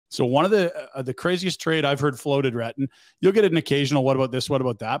So one of the craziest trade I've heard floated, Rhett, and you'll get an occasional, what about this, what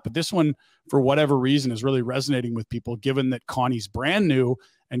about that? But this one, for whatever reason, is really resonating with people, given that Connie's brand new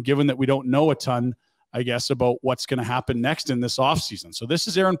and given that we don't know a ton, I guess, about what's going to happen next in this offseason. So this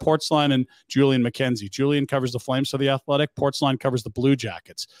is Aaron Portzline and Julian McKenzie. Julian covers the Flames for The Athletic. Portzline covers the Blue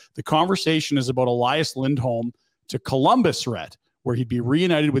Jackets. The conversation is about Elias Lindholm to Columbus, Rhett, where he'd be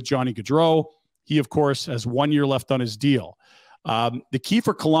reunited with Johnny Gaudreau. He, of course, has 1 year left on his deal. The key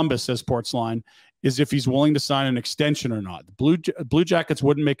for Columbus, says Portzline, is if he's willing to sign an extension or not. The Blue Jackets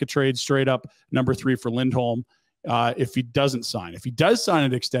wouldn't make a trade straight up number 3 for Lindholm if he doesn't sign. If he does sign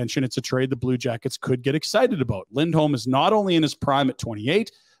an extension, it's a trade the Blue Jackets could get excited about. Lindholm is not only in his prime at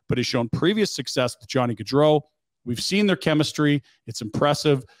 28, but has shown previous success with Johnny Gaudreau. We've seen their chemistry. It's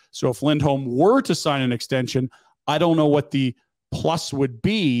impressive. So if Lindholm were to sign an extension, I don't know what the plus would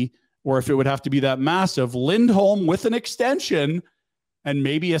be, or if it would have to be that massive. Lindholm with an extension and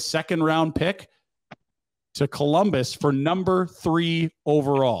maybe a second-round pick to Columbus for number 3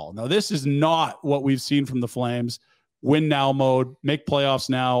 overall. Now, this is not what we've seen from the Flames. Win now mode, make playoffs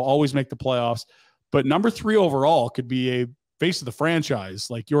now, always make the playoffs. But number 3 overall could be a face of the franchise,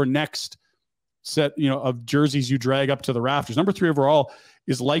 like your next set, of jerseys you drag up to the rafters. Number 3 overall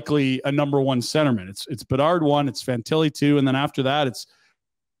is likely a number 1 centerman. It's Bedard 1, it's Fantilli 2, and then after that, it's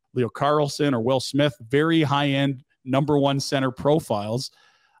Leo Carlson or Will Smith, very high-end number 1 center profiles.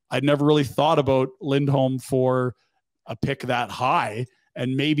 I'd never really thought about Lindholm for a pick that high,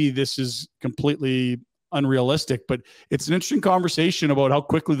 and maybe this is completely unrealistic, but it's an interesting conversation about how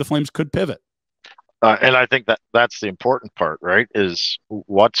quickly the Flames could pivot. And I think that's the important part, right, is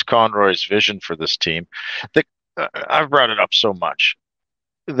what's Conroy's vision for this team? I've brought it up so much.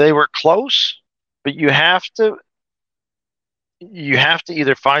 They were close, but you have to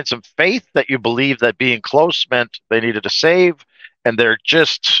either find some faith that you believe that being close meant they needed a save and they're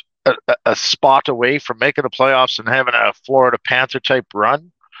just a spot away from making the playoffs and having a Florida Panther type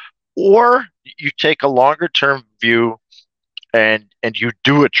run, or you take a longer term view and you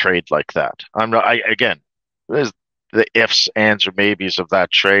do a trade like that. Again, there's the ifs, ands, or maybes of that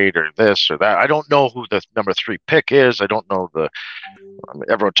trade or this or that. I don't know who the number 3 pick is. I don't know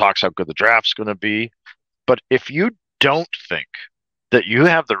everyone talks how good the draft's going to be, but if you don't think that you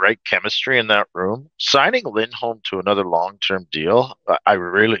have the right chemistry in that room, signing Lindholm to another long-term deal, I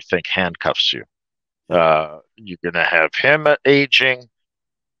really think handcuffs you. You're going to have him aging,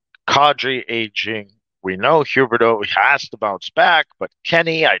 Kadri aging. We know Huberdeau has to bounce back, but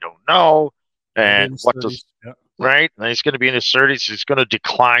Kenny, I don't know. And right? And he's going to be in his 30s. He's going to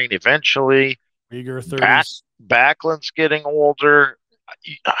decline eventually. Bigger 30s. Backlund's getting older.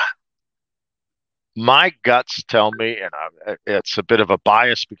 My guts tell me, and it's a bit of a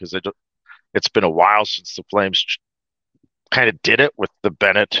bias because it's been a while since the Flames kind of did it with the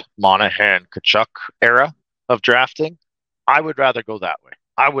Bennett, Monahan, Tkachuk era of drafting. I would rather go that way.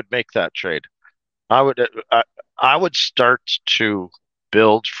 I would make that trade. I would start to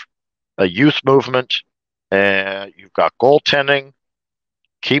build a youth movement. You've got goaltending.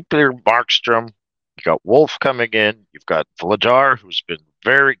 Keep your Markstrom. You got Wolf coming in. You've got Vladar, who's been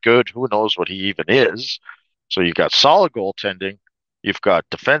very good. Who knows what he even is? So you've got solid goaltending. You've got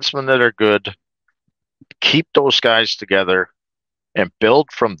defensemen that are good. Keep those guys together and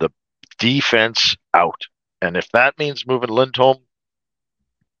build from the defense out. And if that means moving Lindholm,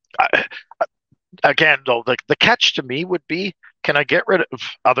 again, though, the catch to me would be, can I get rid of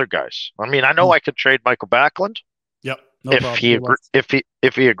other guys? I mean, I know I could trade Michael Backlund. Yep. No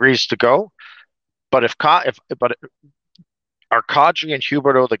if he agrees to go. But are Kadri and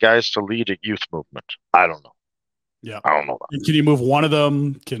Huberdeau the guys to lead a youth movement? I don't know. Yeah, I don't know that. Can you move one of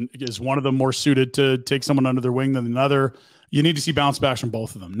them? Is one of them more suited to take someone under their wing than another? You need to see bounce backs from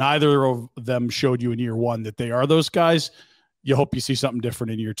both of them. Neither of them showed you in year 1 that they are those guys. You hope you see something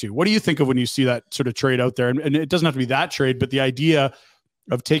different in year 2. What do you think of when you see that sort of trade out there? And it doesn't have to be that trade, but the idea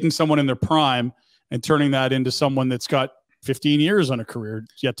of taking someone in their prime and turning that into someone that's got 15 years on a career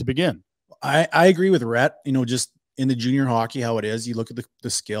yet to begin. I agree with Rhett. Just in the junior hockey, how it is, you look at the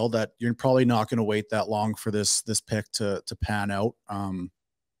skill that you're probably not going to wait that long for this pick to pan out.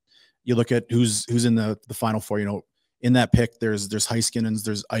 You look at who's in the final 4, in that pick, there's Heiskanens,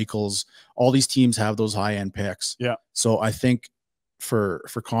 there's Eichels. All these teams have those high-end picks. Yeah. So I think for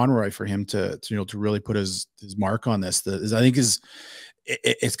Conroy, for him to really put his mark on this, it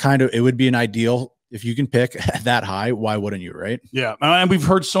would be an ideal. If you can pick that high, why wouldn't you, right? Yeah, and we've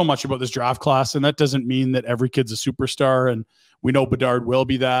heard so much about this draft class, and that doesn't mean that every kid's a superstar, and we know Bedard will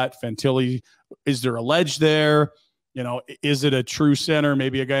be that. Fantilli, is there a ledge there? You know, is it a true center,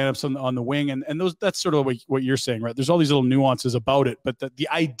 maybe a guy on the wing? And that's sort of what you're saying, right? There's all these little nuances about it, but the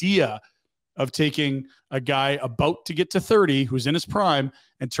idea of taking a guy about to get to 30 who's in his prime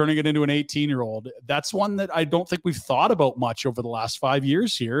and turning it into an 18-year-old, that's one that I don't think we've thought about much over the last 5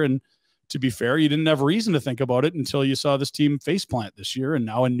 years here. And to be fair, you didn't have reason to think about it until you saw this team faceplant this year, and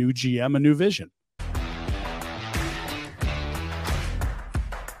now a new GM, a new vision.